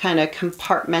better kind of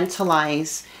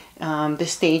compartmentalize the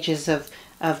stages of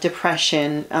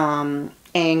depression,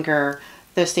 anger,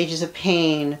 the stages of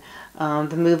pain,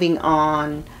 the moving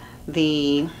on,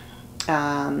 the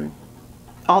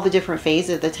all the different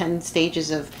phases, the 10 stages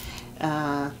of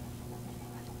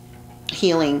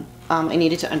healing. I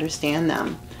needed to understand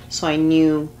them, so I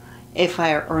knew if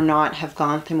I or not have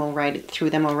gone through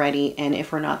them already, and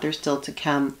if or not they're still to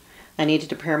come. I needed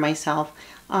to prepare myself,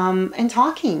 and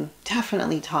talking,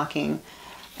 definitely talking.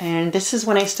 And this is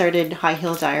when I started High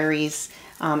Heal Diaries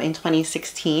in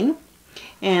 2016.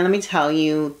 And let me tell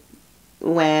you,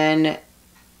 when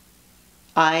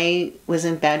I was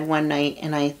in bed one night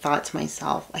and I thought to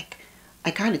myself, like,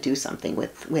 I got to do something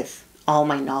with all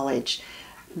my knowledge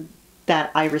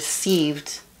that I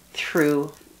received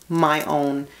through my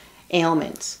own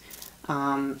ailments.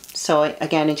 So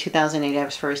again, in 2008, I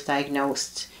was first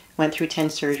diagnosed, went through 10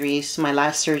 surgeries. My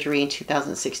last surgery in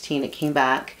 2016, it came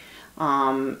back,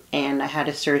 and I had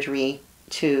a surgery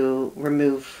to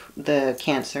remove the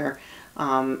cancer,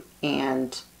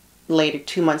 and later,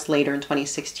 2 months later in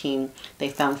 2016, they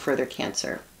found further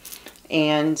cancer.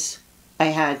 And I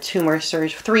had 3 more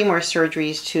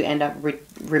surgeries to end up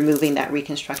removing that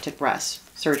reconstructed breast,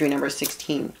 surgery number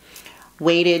 16.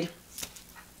 Waited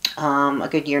a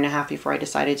good year and a half before I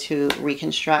decided to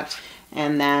reconstruct.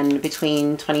 And then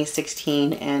between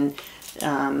 2016 and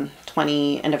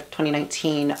end of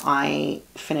 2019, I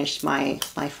finished my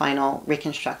final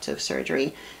reconstructive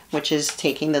surgery, which is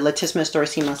taking the latissimus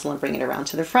dorsi muscle and bringing it around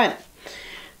to the front.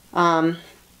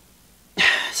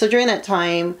 So during that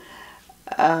time,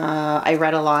 I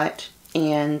read a lot,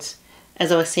 and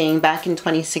as I was saying, back in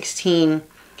 2016,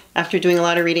 after doing a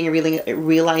lot of reading and really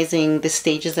realizing the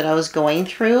stages that I was going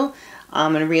through,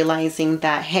 and realizing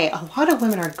that, hey, a lot of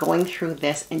women are going through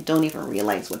this and don't even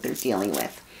realize what they're dealing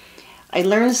with. I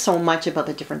learned so much about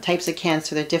the different types of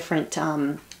cancer, the different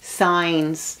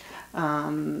signs,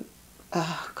 oh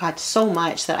God, so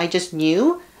much that I just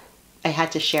knew I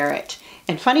had to share it.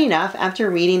 And funny enough, after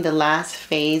reading about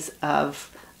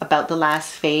the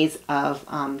last phase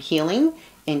of healing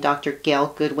in Dr. Gail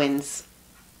Goodwin's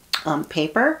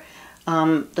paper,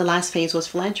 the last phase was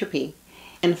philanthropy.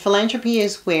 And philanthropy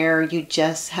is where you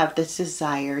just have this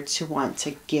desire to want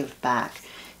to give back,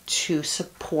 to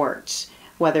support,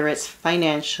 whether it's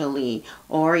financially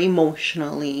or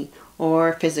emotionally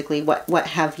or physically, what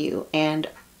have you. And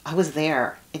I was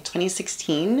there in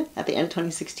 2016, at the end of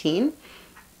 2016,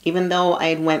 even though I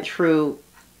had went through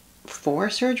 4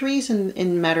 surgeries in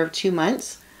a matter of 2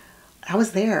 months. I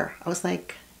was there. I was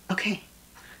like, okay,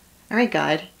 all right,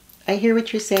 God, I hear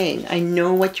what you're saying. I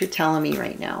know what you're telling me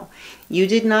right now. You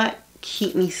did not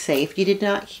keep me safe. You did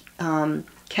not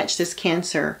catch this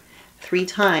cancer 3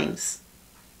 times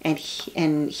and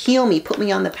heal me, put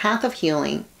me on the path of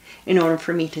healing in order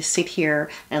for me to sit here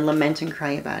and lament and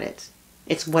cry about it.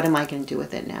 It's what am I going to do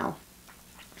with it now?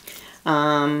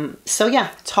 So yeah,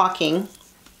 talking.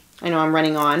 I know I'm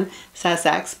running on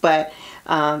sex, but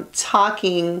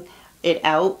talking it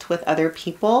out with other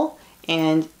people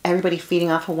and everybody feeding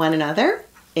off of one another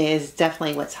is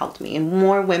definitely what's helped me. And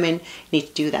more women need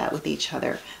to do that with each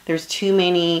other. There's too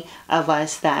many of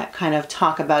us that kind of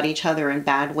talk about each other in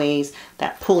bad ways,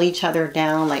 that pull each other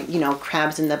down like, you know,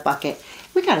 crabs in the bucket.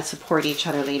 We got to support each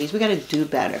other, ladies. We got to do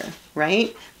better,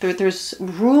 right? There's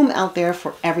room out there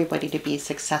for everybody to be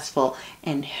successful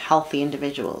and healthy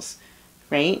individuals,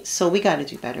 right? So we got to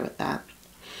do better with that.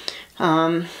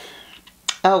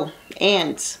 Oh,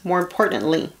 and more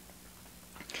importantly,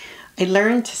 I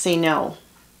learned to say no.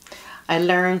 I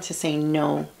learned to say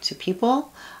no to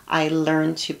people. I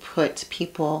learned to put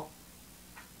people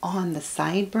on the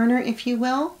side burner, if you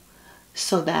will,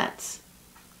 so that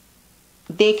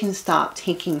they can stop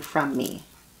taking from me.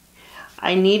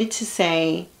 I needed to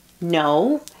say,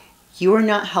 no, you are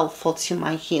not helpful to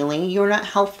my healing. You're not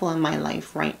helpful in my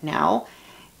life right now.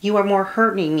 You are more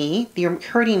hurting me. You're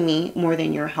hurting me more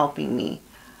than you're helping me.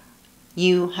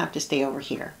 You have to stay over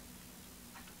here.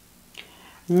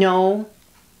 No,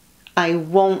 I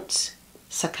won't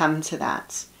succumb to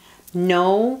that.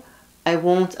 No, I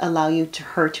won't allow you to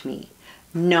hurt me.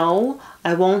 No,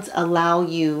 I won't allow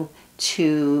you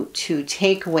to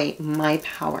take away my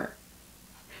power.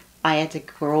 I had to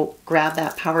grab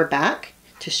that power back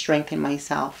to strengthen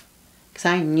myself because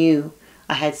I knew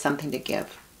I had something to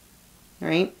give,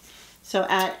 right? So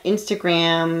at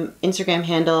Instagram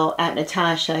handle at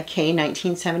Natasha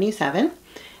K1977,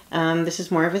 this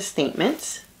is more of a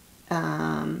statement,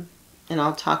 and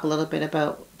I'll talk a little bit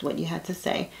about what you had to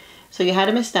say. So you had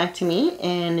a mastectomy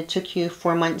and it took you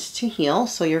 4 months to heal,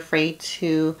 so you're afraid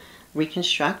to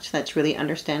reconstruct. That's really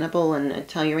understandable, and I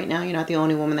tell you right now, you're not the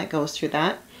only woman that goes through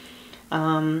that.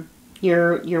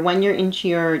 You're 1 year into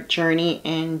your journey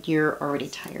and you're already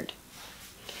tired.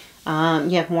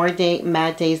 You have more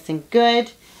mad days than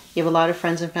good. You have a lot of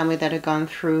friends and family that have gone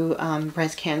through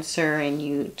breast cancer, and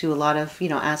you do a lot of,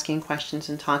 asking questions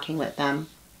and talking with them.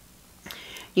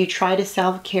 You try to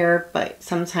self-care, but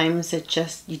sometimes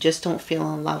you just don't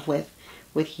feel in love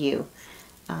with you.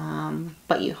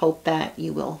 But you hope that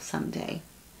you will someday.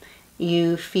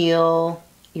 You feel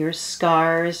your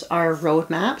scars are a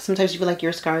roadmap. Sometimes you feel like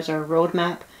your scars are a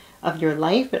roadmap of your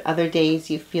life, but other days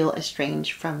you feel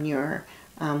estranged from your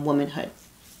womanhood.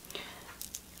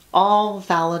 All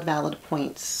valid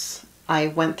points. I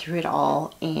went through it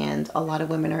all, and a lot of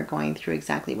women are going through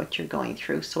exactly what you're going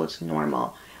through, so it's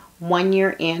normal. 1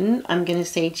 year in, I'm going to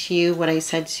say to you what I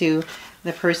said to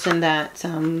the person that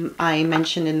I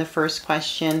mentioned in the first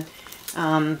question.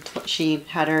 She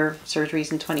had her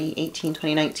surgeries in 2018,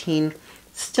 2019.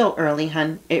 Still early,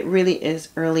 hun. It really is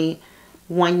early.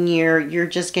 1 year, you're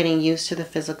just getting used to the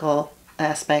physical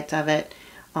aspect of it,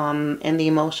 and the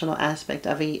emotional aspect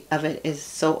of it is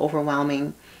so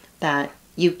overwhelming that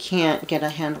you can't get a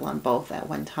handle on both at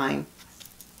one time.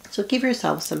 So give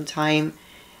yourself some time.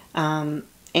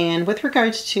 And with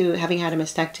regards to having had a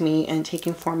mastectomy and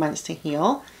taking 4 months to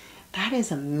heal, that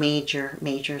is a major,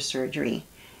 major surgery.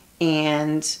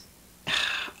 And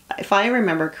if I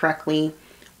remember correctly,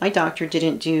 my doctor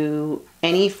didn't do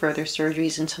any further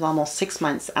surgeries until almost 6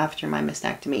 months after my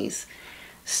mastectomies.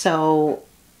 So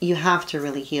you have to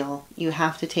really heal. You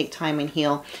have to take time and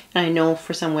heal. And I know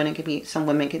for some women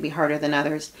it could be harder than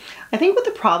others. I think what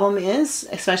the problem is,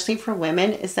 especially for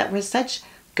women, is that we're such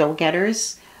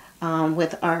go-getters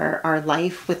with our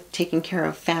life, with taking care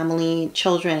of family,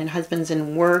 children, and husbands,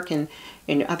 and work, and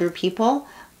other people,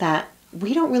 that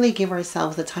we don't really give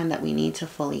ourselves the time that we need to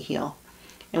fully heal.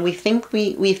 And we think,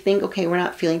 okay, we're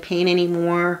not feeling pain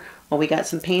anymore, or we got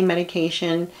some pain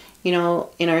medication, in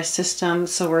our system,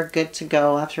 so we're good to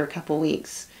go after a couple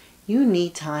weeks. You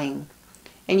need time.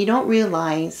 And you don't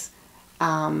realize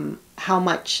how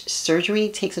much surgery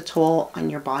takes a toll on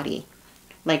your body.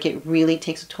 Like, it really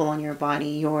takes a toll on your body.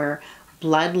 Your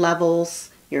blood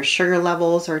levels, your sugar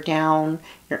levels are down,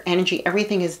 your energy,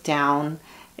 everything is down.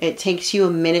 It takes you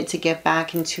a minute to get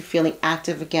back into feeling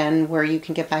active again, where you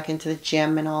can get back into the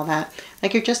gym and all that.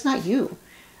 Like, you're just not you.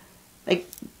 Like,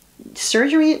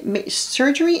 surgery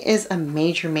is a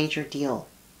major, major deal.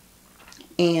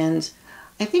 And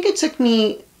I think it took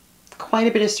me quite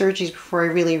a bit of surgeries before I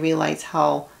really realized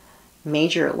how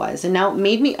major it was. And now it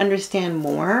made me understand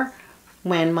more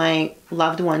when my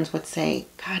loved ones would say,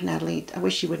 God, Natalie, I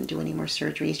wish you wouldn't do any more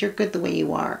surgeries. You're good the way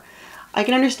you are. I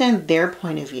can understand their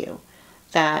point of view,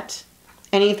 that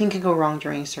anything can go wrong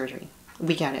during surgery.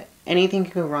 We get it. Anything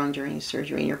can go wrong during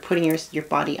surgery, and you're putting your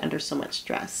body under so much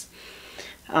stress.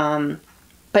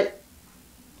 But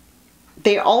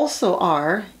they also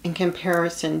are, in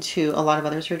comparison to a lot of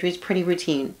other surgeries, pretty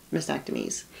routine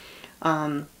mastectomies.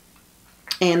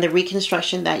 And the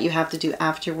reconstruction that you have to do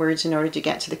afterwards in order to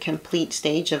get to the complete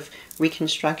stage of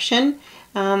reconstruction,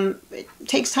 it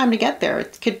takes time to get there.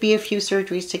 It could be a few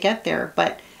surgeries to get there,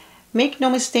 but make no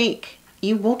mistake,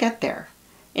 you will get there.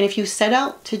 And if you set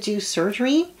out to do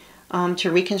surgery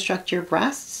to reconstruct your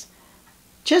breasts,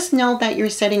 just know that you're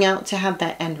setting out to have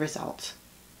that end result.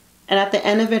 And at the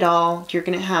end of it all, you're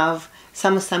going to have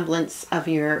some semblance of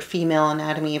your female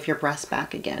anatomy of your breast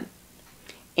back again.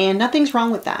 And nothing's wrong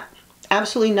with that.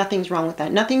 Absolutely nothing's wrong with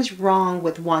that. Nothing's wrong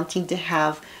with wanting to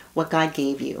have what God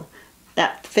gave you.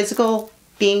 That physical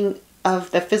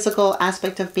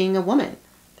aspect of being a woman.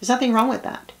 There's nothing wrong with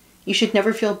that. You should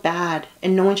never feel bad,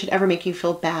 and no one should ever make you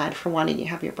feel bad for wanting to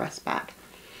have your breasts back.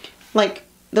 Like,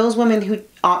 those women who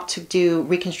opt to do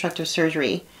reconstructive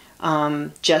surgery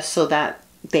just so that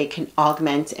they can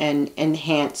augment and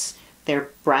enhance their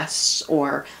breasts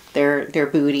or their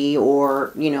booty,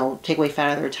 or, you know, take away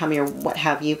fat out of their tummy or what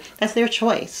have you, that's their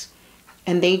choice.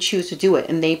 And they choose to do it,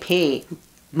 and they pay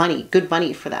money, good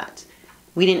money for that.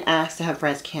 We didn't ask to have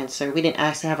breast cancer. We didn't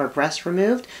ask to have our breasts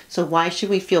removed. So why should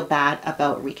we feel bad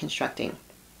about reconstructing?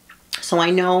 So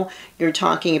I know you're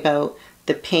talking about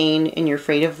the pain and you're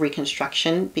afraid of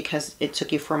reconstruction because it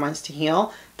took you 4 months to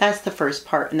heal. That's the first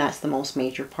part, and that's the most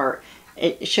major part.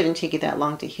 It shouldn't take you that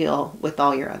long to heal with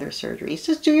all your other surgeries.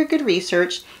 Just do your good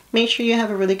research. Make sure you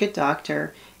have a really good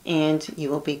doctor, and you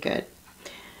will be good.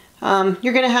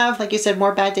 You're going to have, like you said,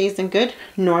 more bad days than good.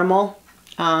 Normal.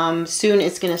 Soon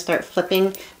it's going to start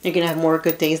flipping. You're going to have more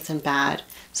good days than bad.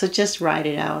 So just ride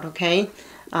it out, okay?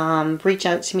 Reach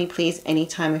out to me, please,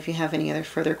 anytime if you have any other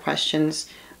further questions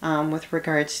with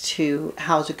regards to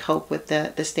how to cope with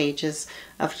the stages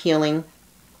of healing.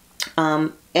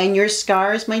 And your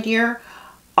scars, my dear,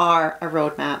 are a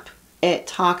roadmap. It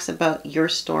talks about your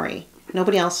story,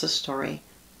 nobody else's story,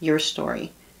 your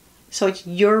story. So it's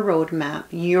your roadmap,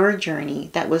 your journey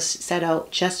that was set out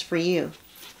just for you.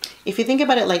 If you think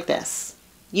about it like this,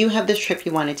 you have this trip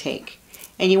you want to take,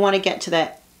 and you want to get to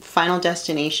that final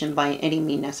destination by any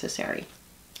means necessary,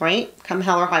 right? Come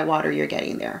hell or high water, you're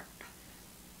getting there.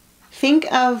 Think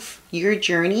of your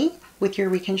journey with your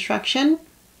reconstruction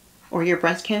or your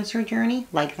breast cancer journey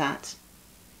like that.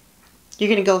 You're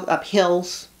going to go up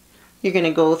hills. You're going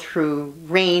to go through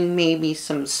rain, maybe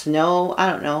some snow,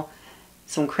 I don't know,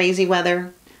 some crazy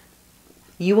weather.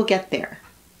 You will get there.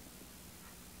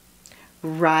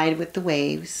 Ride with the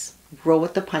waves, roll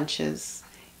with the punches.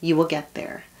 You will get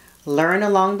there. Learn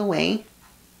along the way.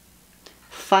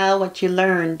 File what you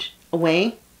learned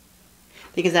away.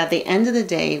 Because at the end of the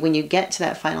day, when you get to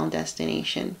that final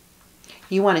destination,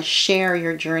 you want to share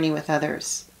your journey with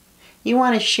others. You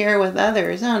want to share with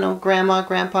others, I don't know, grandma,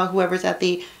 grandpa, whoever's at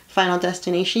the final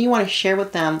destination. You want to share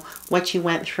with them what you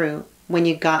went through when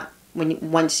you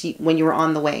were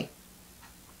on the way.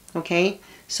 Okay?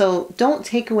 So don't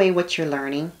take away what you're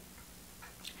learning.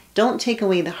 Don't take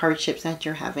away the hardships that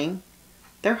you're having.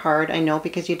 They're hard, I know,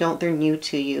 because they're new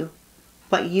to you,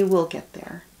 but you will get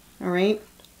there. All right?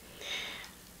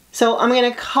 So I'm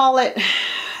going to call it,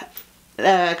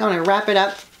 I'm going to wrap it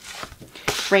up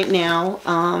right now.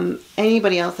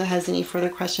 Anybody else that has any further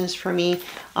questions for me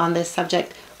on this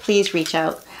subject, please reach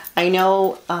out. I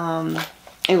know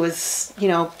it was, you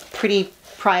know, pretty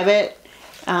private,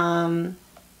 but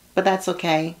that's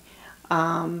okay.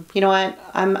 You know what?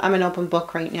 I'm an open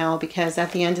book right now, because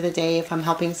at the end of the day, if I'm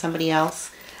helping somebody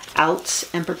else out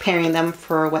and preparing them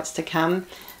for what's to come,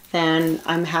 then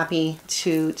I'm happy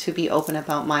to be open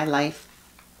about my life.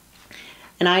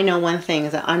 And I know one thing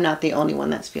is that I'm not the only one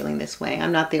that's feeling this way.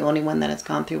 I'm not the only one that has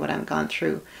gone through what I've gone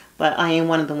through, but I am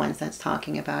one of the ones that's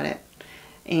talking about it.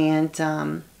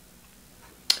 And,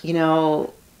 you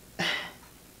know,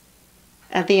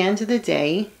 at the end of the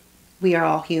day, we are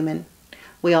all human.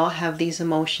 We all have these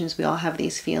emotions. We all have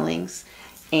these feelings.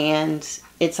 And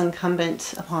it's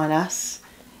incumbent upon us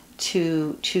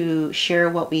to share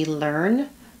what we learn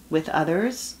with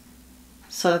others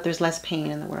so that there's less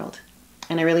pain in the world.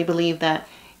 And I really believe that,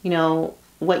 you know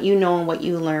and what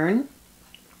you learn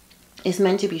is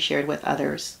meant to be shared with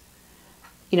others.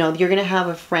 You know, you're going to have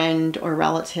a friend or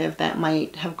relative that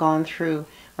might have gone through,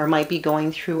 or might be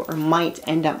going through, or might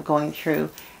end up going through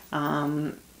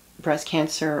breast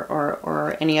cancer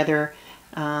or any other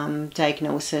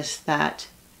diagnosis that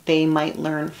they might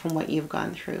learn from what you've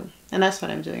gone through. And that's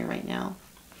what I'm doing right now.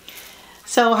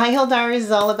 So High Heal Diaries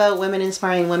is all about women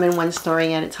inspiring women, one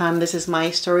story at a time. This is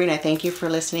my story, and I thank you for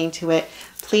listening to it.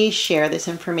 Please share this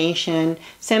information.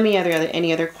 Send me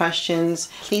any other questions.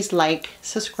 Please like,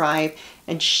 subscribe,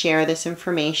 and share this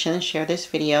information. Share this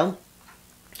video.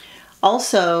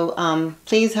 Also,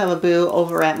 please have a boo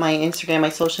over at my Instagram, my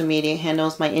social media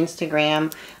handles, my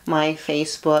Instagram, my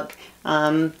Facebook.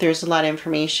 There's a lot of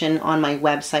information on my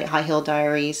website,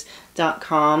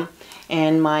 highhealdiaries.com.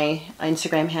 And my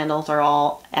Instagram handles are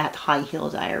all at High Heal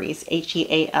Diaries.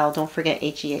 H-E-A-L. Don't forget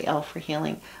H-E-A-L for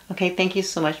healing. Okay, thank you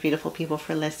so much, beautiful people,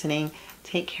 for listening.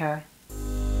 Take care.